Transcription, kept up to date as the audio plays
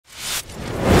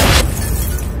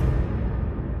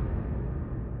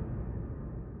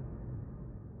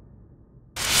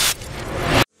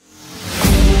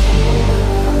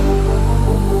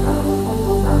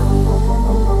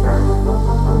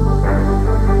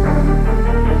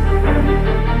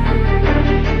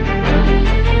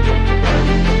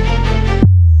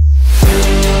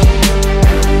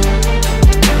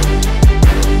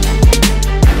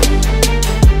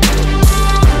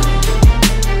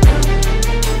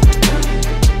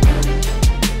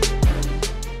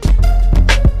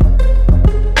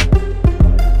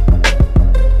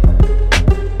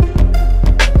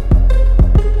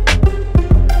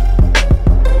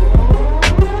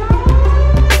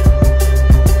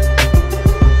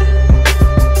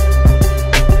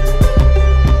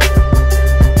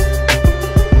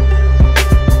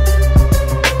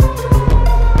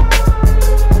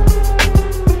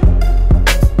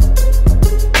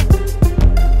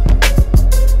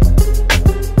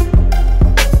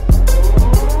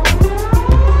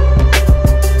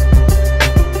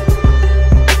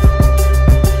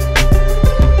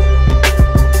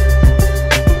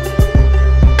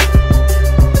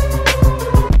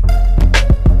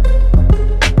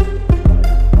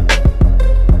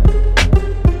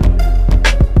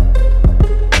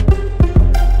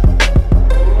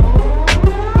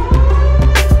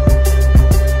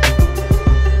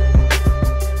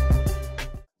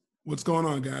going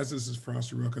on, guys? This is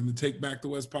Frostee Rucker on the Take Back the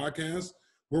West podcast.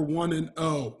 We're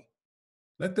 1-0.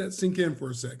 Let that sink in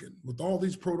for a second. With all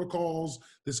these protocols,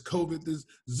 this COVID, this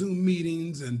Zoom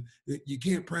meetings, and you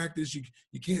can't practice, you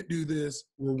can't do this.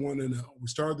 We're 1-0. We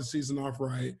started the season off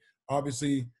right.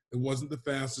 Obviously, it wasn't the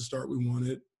fastest start we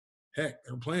wanted. Heck,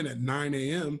 they were playing at 9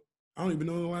 a.m. I don't even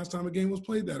know the last time a game was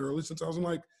played that early since I was in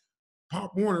like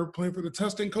Pop Warner playing for the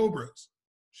Tustin Cobras.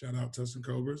 Shout out Tustin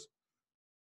Cobras.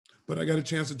 But I got a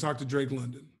chance to talk to Drake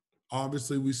London.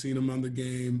 Obviously, we've seen him on the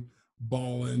game,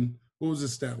 balling. What was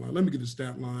his stat line? Let me get his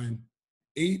stat line.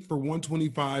 8 for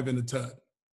 125 and a tud.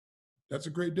 That's a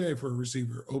great day for a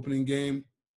receiver. Opening game.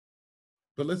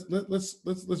 But let's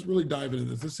really dive into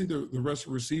this. Let's see the rest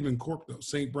of receiving corp though.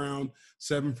 St. Brown,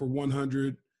 7 for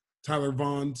 100. Tyler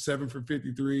Vaughn, 7 for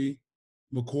 53.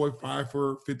 McCoy, 5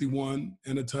 for 51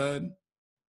 and a tud.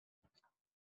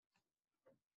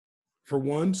 For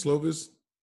one, Slovis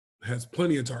has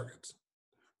plenty of targets.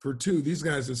 For two, these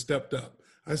guys have stepped up.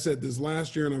 I said this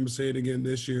last year, and I'm going to say it again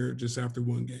this year, just after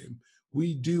one game.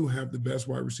 We do have the best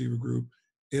wide receiver group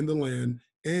in the land,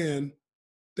 and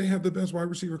they have the best wide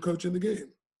receiver coach in the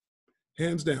game.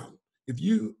 Hands down. If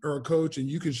you are a coach and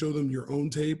you can show them your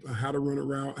own tape on how to run a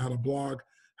route, how to block,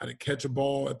 how to catch a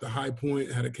ball at the high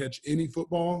point, how to catch any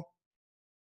football,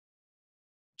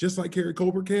 just like Kerry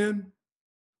Colbert can,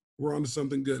 we're on to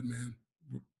something good, man.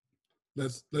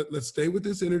 Let's stay with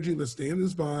this energy. Let's stay in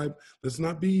this vibe. Let's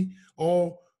not be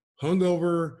all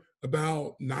hungover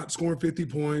about not scoring 50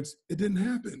 points. It didn't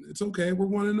happen. It's okay. We're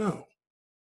 1-0.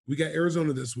 We got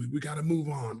Arizona this week. We got to move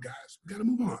on, guys. We got to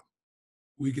move on.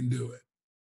 We can do it.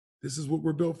 This is what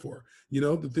we're built for. You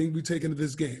know, the thing we take into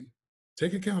this game,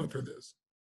 take account for this.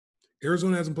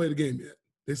 Arizona hasn't played a game yet.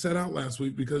 They sat out last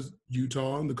week because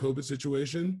Utah and the COVID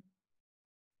situation,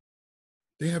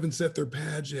 they haven't set their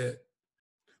pads yet.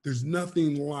 There's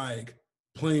nothing like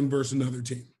playing versus another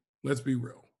team. Let's be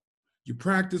real. You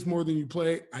practice more than you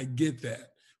play. I get that.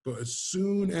 But as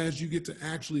soon as you get to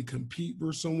actually compete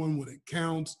versus someone when it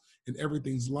counts and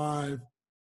everything's live,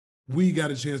 we got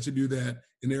a chance to do that,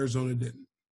 and Arizona didn't.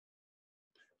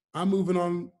 I'm moving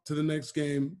on to the next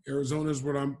game. Arizona is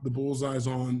what I'm the bullseye's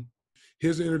on.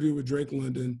 Here's an interview with Drake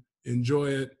London. Enjoy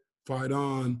it. Fight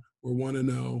on. We're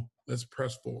 1-0. Let's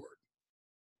press forward.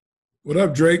 What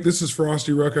up, Drake? This is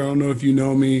Frostee Rucker. I don't know if you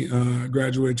know me. I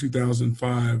graduated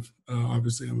 2005.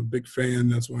 Obviously, I'm a big fan.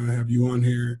 That's why I have you on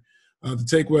here.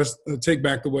 The Take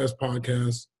Back the West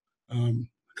podcast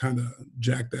kind of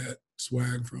jacked that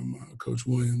swag from Coach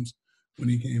Williams when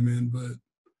he came in. But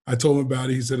I told him about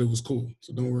it. He said it was cool,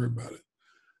 so don't worry about it.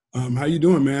 How you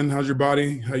doing, man? How's your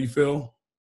body? How you feel?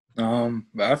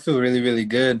 I feel really, really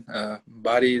good.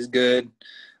 Body is good.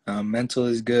 Mental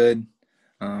is good.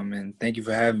 And thank you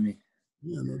for having me.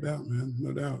 Yeah, no doubt, man.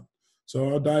 No doubt. So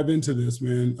I'll dive into this,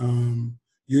 man.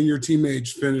 You and your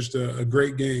teammates finished a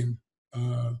great game.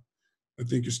 I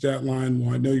think your stat line,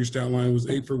 well, I know your stat line was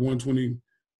 8 for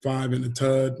 125 and a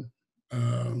tud.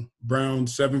 Brown,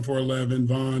 7 for 11.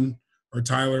 Vaughn, or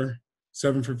Tyler,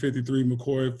 7 for 53.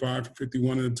 McCoy, 5 for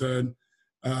 51 and a tud.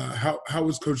 How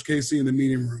was Coach Casey in the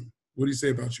meeting room? What do you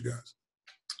say about you guys?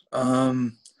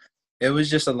 It was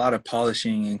just a lot of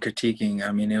polishing and critiquing.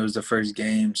 I mean, it was the first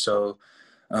game, so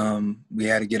we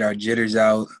had to get our jitters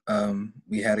out.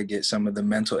 We had to get some of the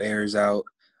mental errors out.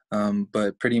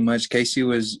 But pretty much Casey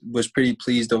was pretty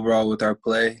pleased overall with our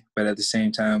play, but at the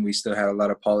same time, we still had a lot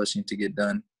of polishing to get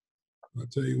done. I'll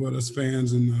tell you what, us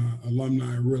fans and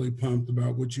alumni are really pumped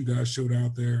about what you guys showed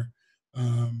out there.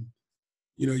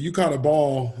 You know, you caught a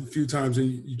ball a few times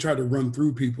and you tried to run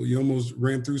through people. You almost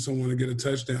ran through someone to get a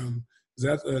touchdown. Is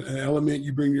that an element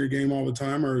you bring to your game all the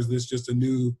time, or is this just a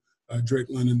new Drake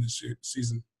London this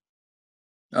season?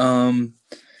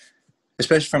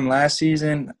 Especially from last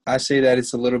season, I say that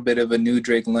it's a little bit of a new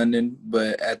Drake London,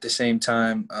 but at the same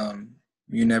time,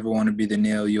 you never want to be the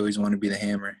nail. You always want to be the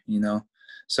hammer, you know?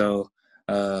 So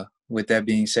with that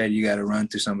being said, you got to run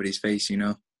through somebody's face, you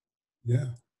know? Yeah,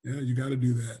 you got to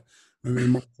do that. I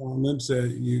mean, Mark Lim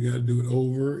said you got to do it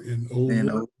over and over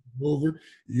and over.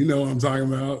 You know what I'm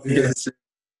talking about. Yeah. Yes.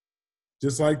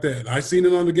 Just like that. I seen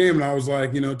it on the game, and I was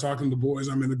like, you know, talking to the boys.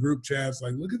 I'm in the group chats,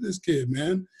 like, look at this kid,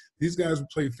 man. These guys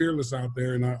play fearless out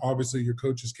there, and obviously your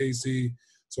coach is KC,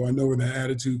 so I know where that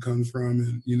attitude comes from,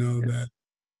 and you know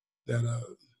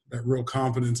that real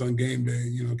confidence on game day.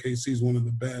 You know, KC is one of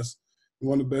the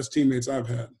best teammates I've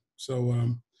had.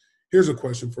 So here's a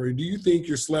question for you: do you think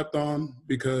you're slept on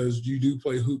because you do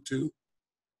play hoop too?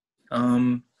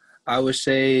 I would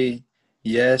say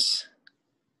yes.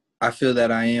 I feel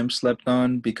that I am slept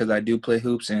on because I do play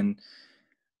hoops, and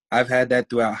I've had that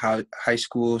throughout high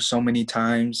school so many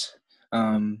times.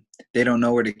 They don't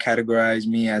know where to categorize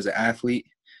me as an athlete,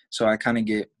 so I kind of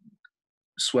get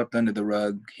swept under the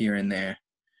rug here and there.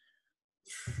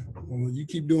 Well, you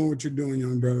keep doing what you're doing,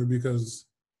 young brother, because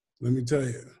let me tell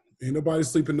you, ain't nobody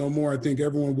sleeping no more. I think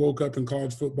everyone woke up in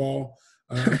college football.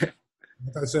 Like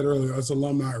I said earlier, us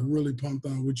alumni are really pumped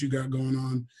on what you got going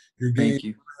on. Your game Thank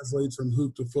you. translates from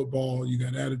hoop to football. You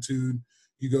got attitude.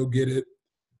 You go get it.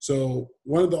 So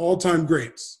one of the all-time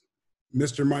greats,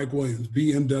 Mr. Mike Williams,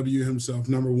 BMW himself,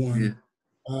 number one.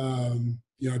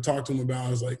 Yeah. I talked to him about, I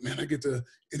was like, man, I get to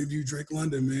interview Drake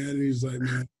London, man. And he's like,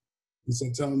 man, he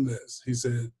said, tell him this. He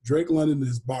said, Drake London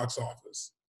is box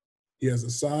office. He has the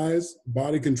size,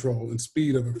 body control, and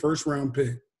speed of a first-round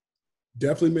pick.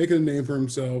 Definitely making a name for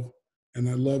himself, and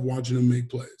I love watching him make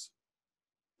plays.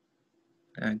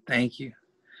 Thank you.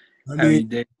 I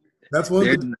mean that's one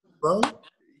of the bro.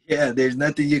 Yeah, there's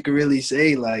nothing you can really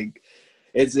say. Like,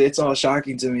 it's all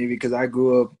shocking to me because I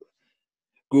grew up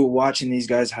watching these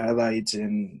guys' highlights,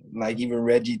 and like even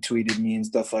Reggie tweeted me and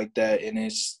stuff like that. And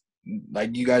it's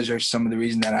like, you guys are some of the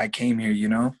reason that I came here. You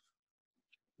know,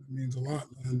 it means a lot,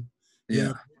 man.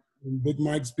 Yeah. Big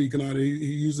Mike speaking on it.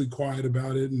 He's usually quiet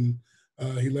about it, and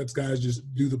he lets guys just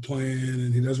do the plan,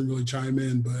 and he doesn't really chime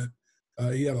in. But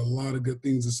he had a lot of good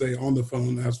things to say on the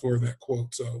phone as for that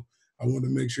quote. So I wanted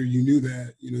to make sure you knew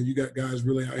that. You know, you got guys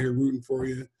really out here rooting for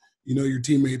you. You know, your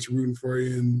teammates are rooting for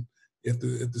you, and if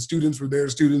the students were there,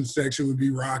 student section would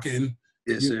be rocking.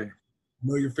 Yes, sir.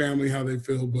 Know your family, how they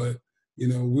feel, but you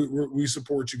know, we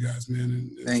support you guys, man.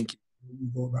 And thank you. You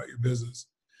go about your business.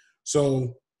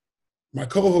 So my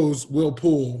co-host, Will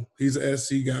Poole, he's an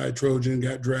SC guy, Trojan,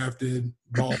 got drafted,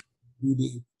 ball.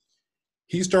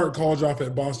 He started college off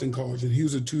at Boston College, and he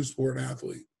was a two-sport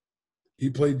athlete. He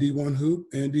played D1 hoop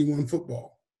and D1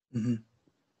 football. Mm-hmm.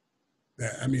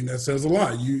 I mean, that says a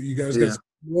lot. You guys got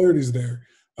similarities there.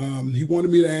 He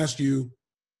wanted me to ask you,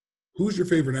 who's your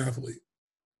favorite athlete?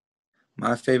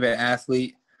 My favorite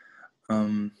athlete?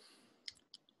 Ooh,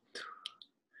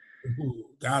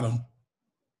 got him.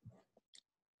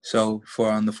 So for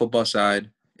on the football side,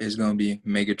 it's going to be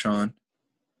Megatron,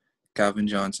 Calvin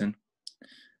Johnson.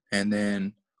 And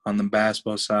then on the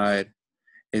basketball side,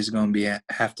 it's going to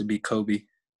have to be Kobe,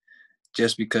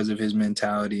 just because of his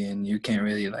mentality, and you can't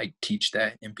really like teach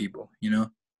that in people, you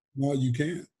know? Well, you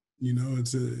can't. You know,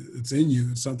 it's in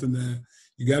you. It's something that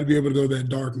you got to be able to go that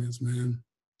darkness, man.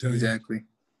 Exactly.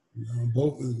 You know,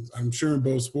 both. I'm sure in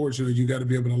both sports, you know, you got to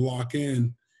be able to lock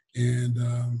in,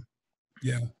 and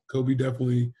Kobe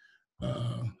definitely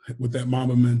with that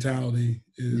Mamba mentality.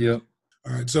 Yep.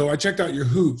 All right, so I checked out your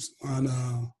hoops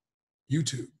on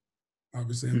YouTube.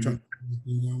 Obviously, I'm trying.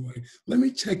 I'm like, let me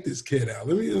check this kid out.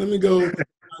 Let me go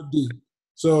deep.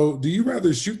 So, do you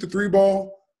rather shoot the three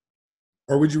ball,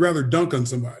 or would you rather dunk on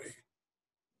somebody?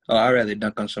 Oh, I'd rather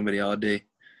dunk on somebody all day.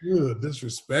 Good,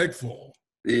 disrespectful.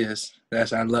 Yes,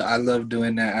 I love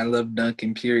doing that. I love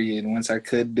dunking. Period. Once I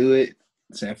could do it,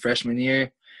 in freshman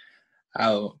year,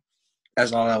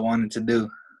 that's all I wanted to do.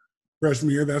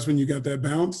 Freshman year, that's when you got that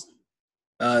bounce?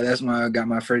 That's when I got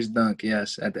my first dunk,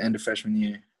 yes, at the end of freshman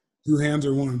year. 2 hands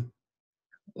or one?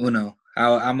 Uno.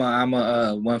 I'm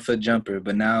a 1 foot jumper,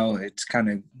 but now it's kind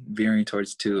of veering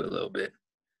towards 2 a little bit.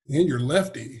 And you're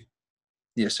lefty.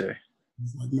 Yes, sir.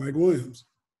 It's like Mike Williams.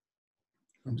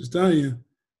 I'm just telling you.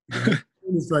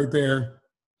 It's right there.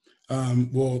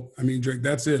 Well, I mean, Drake,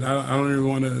 that's it. I don't even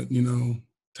want to, you know,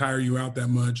 tire you out that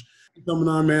much. Coming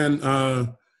on,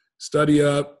 man. Study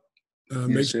up.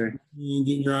 Make sure you're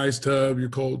getting your ice tub, your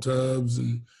cold tubs,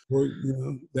 and you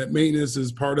know that maintenance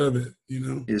is part of it. You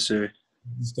know. Yes, sir.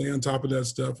 Stay on top of that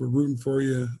stuff. We're rooting for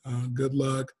you. Good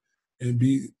luck, and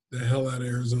beat the hell out of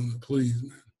Arizona, please,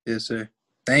 man. Yes, sir.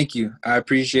 Thank you. I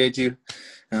appreciate you,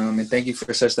 and thank you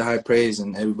for such the high praise,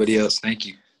 and everybody else. Thank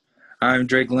you. I'm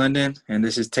Drake London, and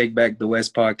this is Take Back the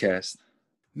West podcast.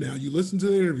 Now, you listen to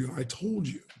the interview. I told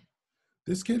you.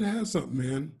 This kid has something,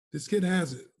 man. This kid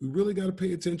has it. We really got to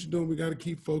pay attention to him. We got to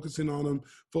keep focusing on him,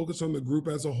 focus on the group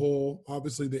as a whole.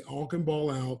 Obviously, they all can ball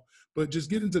out, but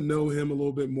just getting to know him a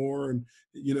little bit more and,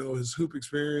 you know, his hoop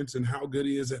experience and how good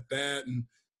he is at that and,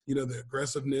 you know, the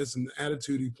aggressiveness and the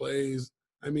attitude he plays.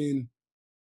 I mean,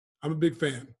 I'm a big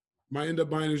fan. Might end up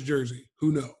buying his jersey.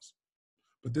 Who knows?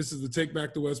 But this is the Take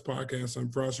Back the West podcast. I'm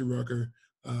Frostee Rucker.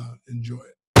 Enjoy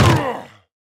it.